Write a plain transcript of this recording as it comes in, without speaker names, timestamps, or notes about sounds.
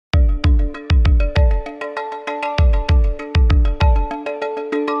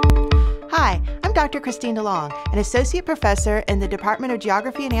Dr. Christine DeLong, an associate professor in the Department of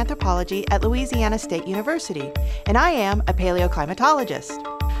Geography and Anthropology at Louisiana State University, and I am a paleoclimatologist.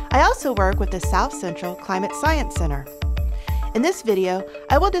 I also work with the South Central Climate Science Center. In this video,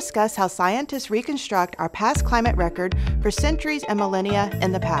 I will discuss how scientists reconstruct our past climate record for centuries and millennia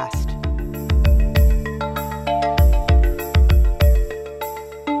in the past.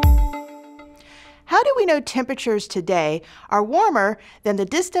 How do we know temperatures today are warmer than the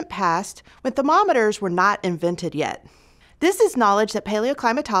distant past when thermometers were not invented yet? This is knowledge that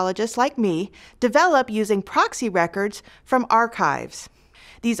paleoclimatologists like me develop using proxy records from archives.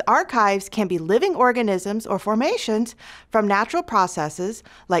 These archives can be living organisms or formations from natural processes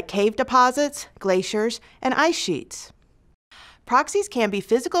like cave deposits, glaciers, and ice sheets. Proxies can be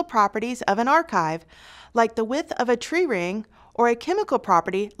physical properties of an archive, like the width of a tree ring, or a chemical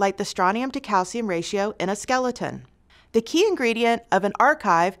property like the strontium to calcium ratio in a skeleton. The key ingredient of an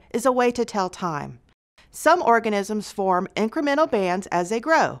archive is a way to tell time. Some organisms form incremental bands as they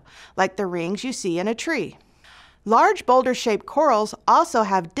grow, like the rings you see in a tree. Large boulder-shaped corals also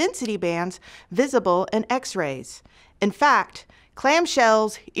have density bands visible in X-rays. In fact,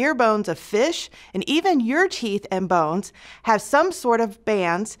 clamshells, ear bones of fish, and even your teeth and bones have some sort of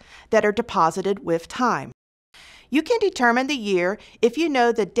bands that are deposited with time. You can determine the year if you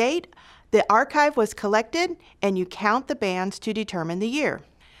know the date the archive was collected and you count the bands to determine the year.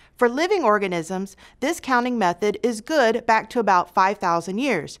 For living organisms, this counting method is good back to about 5,000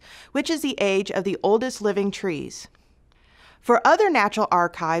 years, which is the age of the oldest living trees. For other natural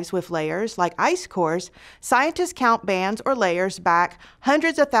archives with layers, like ice cores, scientists count bands or layers back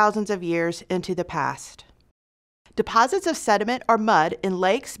hundreds of thousands of years into the past. Deposits of sediment or mud in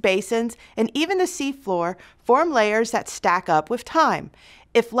lakes, basins, and even the seafloor form layers that stack up with time.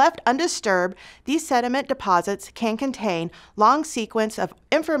 If left undisturbed, these sediment deposits can contain long sequences of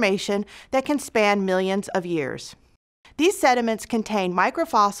information that can span millions of years. These sediments contain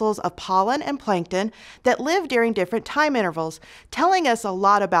microfossils of pollen and plankton that live during different time intervals, telling us a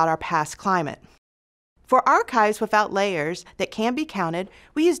lot about our past climate. For archives without layers that can be counted,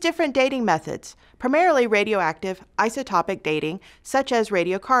 we use different dating methods, primarily radioactive isotopic dating, such as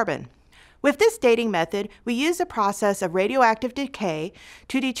radiocarbon. With this dating method, we use the process of radioactive decay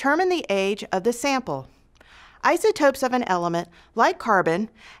to determine the age of the sample. Isotopes of an element, like carbon,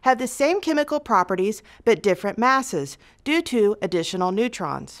 have the same chemical properties but different masses due to additional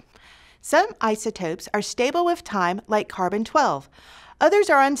neutrons. Some isotopes are stable with time, like carbon-12.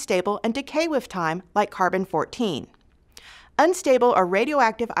 Others are unstable and decay with time, like carbon-14. Unstable or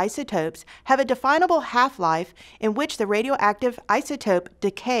radioactive isotopes have a definable half-life in which the radioactive isotope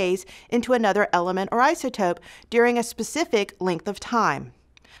decays into another element or isotope during a specific length of time.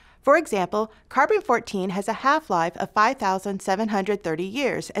 For example, carbon-14 has a half-life of 5,730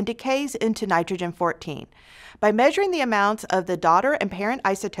 years and decays into nitrogen-14. By measuring the amounts of the daughter and parent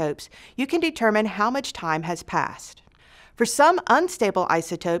isotopes, you can determine how much time has passed. For some unstable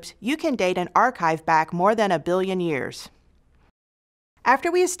isotopes, you can date an archive back more than 1 billion years.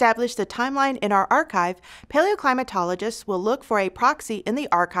 After we establish the timeline in our archive, paleoclimatologists will look for a proxy in the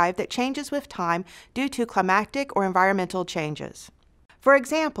archive that changes with time due to climatic or environmental changes. For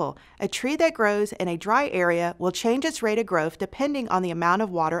example, a tree that grows in a dry area will change its rate of growth depending on the amount of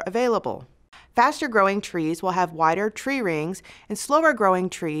water available. Faster-growing trees will have wider tree rings, and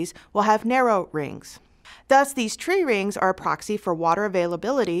slower-growing trees will have narrow rings. Thus, these tree rings are a proxy for water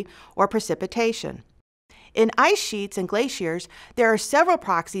availability or precipitation. In ice sheets and glaciers, there are several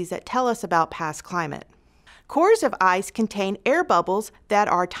proxies that tell us about past climate. Cores of ice contain air bubbles that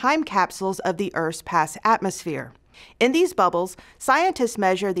are time capsules of the Earth's past atmosphere. In these bubbles, scientists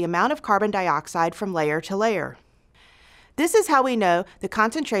measure the amount of carbon dioxide from layer to layer. This is how we know the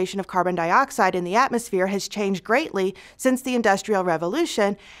concentration of carbon dioxide in the atmosphere has changed greatly since the Industrial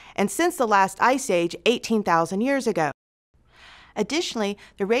Revolution and since the last ice age 18,000 years ago. Additionally,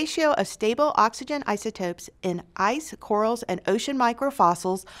 the ratio of stable oxygen isotopes in ice, corals, and ocean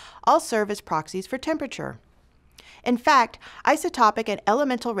microfossils all serve as proxies for temperature. In fact, isotopic and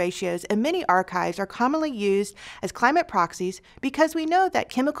elemental ratios in many archives are commonly used as climate proxies because we know that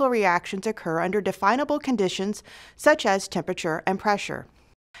chemical reactions occur under definable conditions such as temperature and pressure.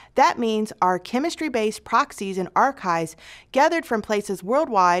 That means our chemistry-based proxies and archives gathered from places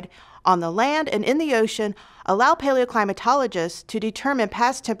worldwide on the land and in the ocean allow paleoclimatologists to determine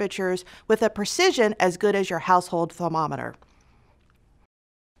past temperatures with a precision as good as your household thermometer.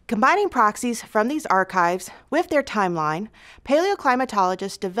 Combining proxies from these archives with their timeline,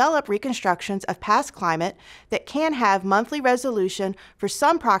 paleoclimatologists develop reconstructions of past climate that can have monthly resolution for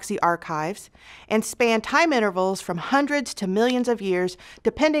some proxy archives and span time intervals from hundreds to millions of years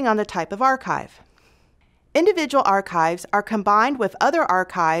depending on the type of archive. Individual archives are combined with other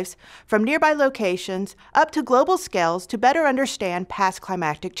archives from nearby locations up to global scales to better understand past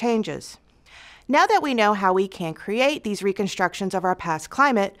climatic changes. Now that we know how we can create these reconstructions of our past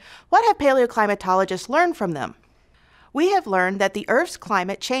climate, what have paleoclimatologists learned from them? We have learned that the Earth's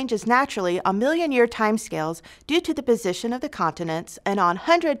climate changes naturally on million-year timescales due to the position of the continents and on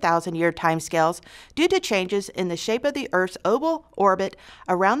 100,000-year timescales due to changes in the shape of the Earth's oval orbit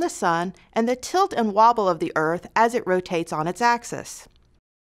around the Sun and the tilt and wobble of the Earth as it rotates on its axis.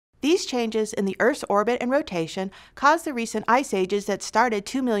 These changes in the Earth's orbit and rotation caused the recent ice ages that started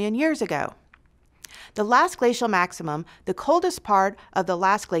 2 million years ago. The last glacial maximum, the coldest part of the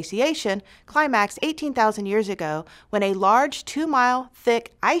last glaciation, climaxed 18,000 years ago when a large 2-mile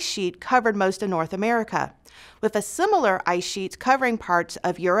thick ice sheet covered most of North America, with a similar ice sheets covering parts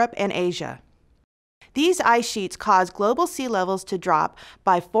of Europe and Asia. These ice sheets caused global sea levels to drop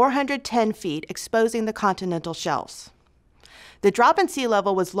by 410 feet, exposing the continental shelves. The drop in sea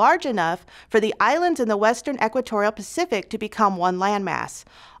level was large enough for the islands in the western equatorial Pacific to become one landmass,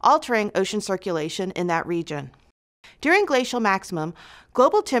 altering ocean circulation in that region. During glacial maximum,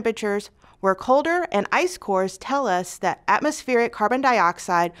 global temperatures were colder, and ice cores tell us that atmospheric carbon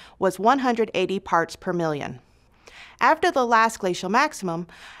dioxide was 180 parts per million. After the last glacial maximum,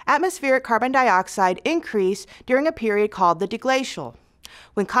 atmospheric carbon dioxide increased during a period called the deglacial,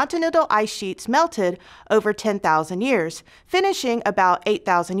 when continental ice sheets melted over 10,000 years, finishing about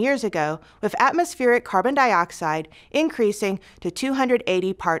 8,000 years ago, with atmospheric carbon dioxide increasing to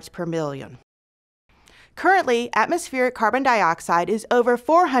 280 parts per million. Currently, atmospheric carbon dioxide is over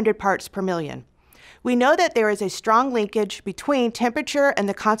 400 parts per million. We know that there is a strong linkage between temperature and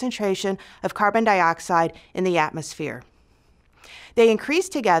the concentration of carbon dioxide in the atmosphere. They increase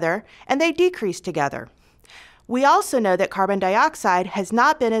together and they decrease together. We also know that carbon dioxide has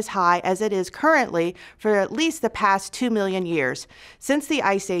not been as high as it is currently for at least the past 2 million years, since the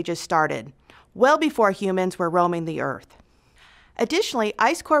ice ages started, well before humans were roaming the Earth. Additionally,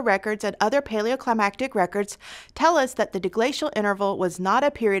 ice core records and other paleoclimatic records tell us that the deglacial interval was not a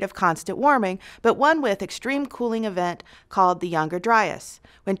period of constant warming, but one with extreme cooling event called the Younger Dryas,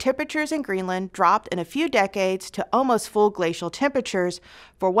 when temperatures in Greenland dropped in a few decades to almost full glacial temperatures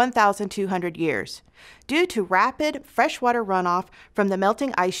for 1,200 years, due to rapid freshwater runoff from the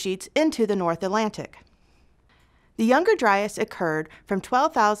melting ice sheets into the North Atlantic. The Younger Dryas occurred from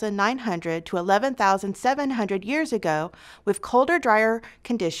 12,900 to 11,700 years ago with colder, drier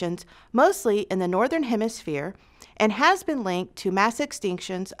conditions, mostly in the northern hemisphere, and has been linked to mass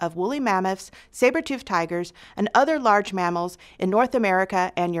extinctions of woolly mammoths, saber-toothed tigers, and other large mammals in North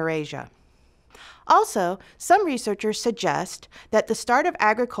America and Eurasia. Also, some researchers suggest that the start of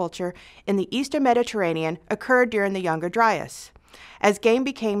agriculture in the eastern Mediterranean occurred during the Younger Dryas, as game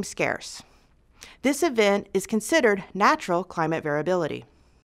became scarce. This event is considered natural climate variability.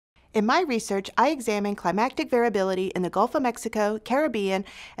 In my research, I examined climatic variability in the Gulf of Mexico, Caribbean,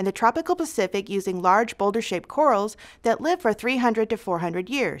 and the tropical Pacific using large boulder-shaped corals that live for 300 to 400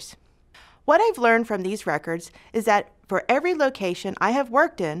 years. What I've learned from these records is that for every location I have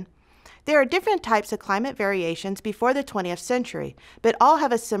worked in, there are different types of climate variations before the 20th century, but all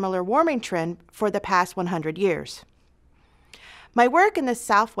have a similar warming trend for the past 100 years. My work in the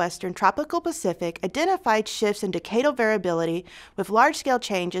southwestern tropical Pacific identified shifts in decadal variability with large-scale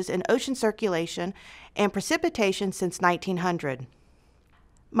changes in ocean circulation and precipitation since 1900.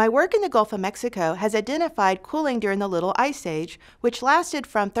 My work in the Gulf of Mexico has identified cooling during the Little Ice Age, which lasted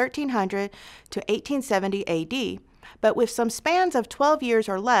from 1300 to 1870 AD, but with some spans of 12 years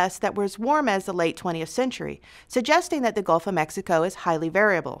or less that were as warm as the late 20th century, suggesting that the Gulf of Mexico is highly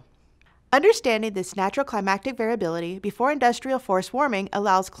variable. Understanding this natural climatic variability before industrial forced warming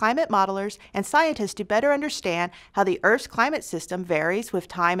allows climate modelers and scientists to better understand how the Earth's climate system varies with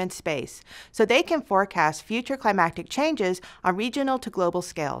time and space, so they can forecast future climatic changes on regional to global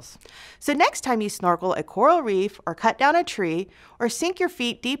scales. So next time you snorkel a coral reef or cut down a tree or sink your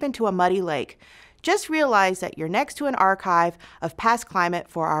feet deep into a muddy lake, just realize that you're next to an archive of past climate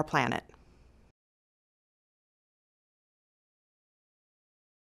for our planet.